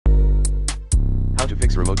How to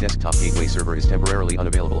fix remote desktop gateway server is temporarily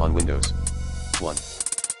unavailable on Windows. 1.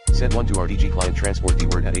 Set 1 to RDG client transport the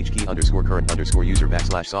word at hkey_current_user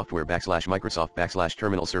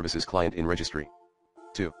 /software/Microsoft/terminal services client in registry.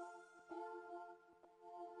 2.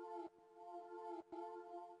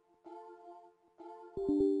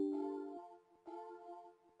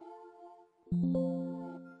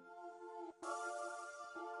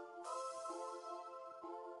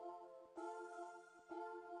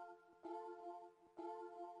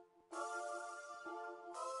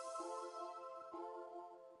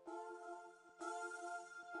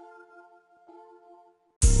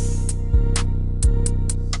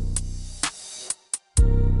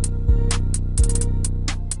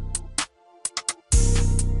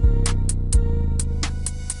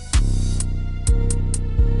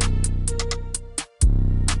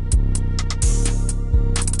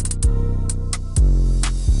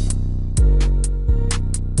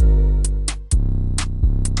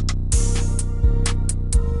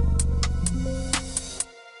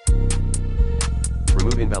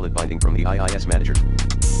 Remove invalid binding from the IIS Manager.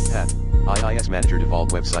 Path: IIS Manager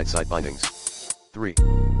default website site bindings. 3.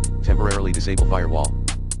 Temporarily disable firewall.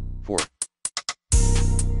 4.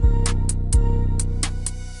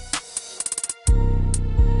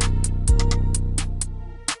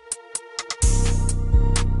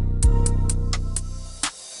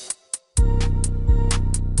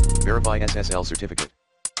 Verify SSL certificate.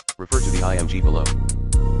 Refer to the IMG below.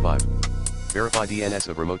 5. Verify DNS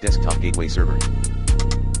of remote desktop gateway server.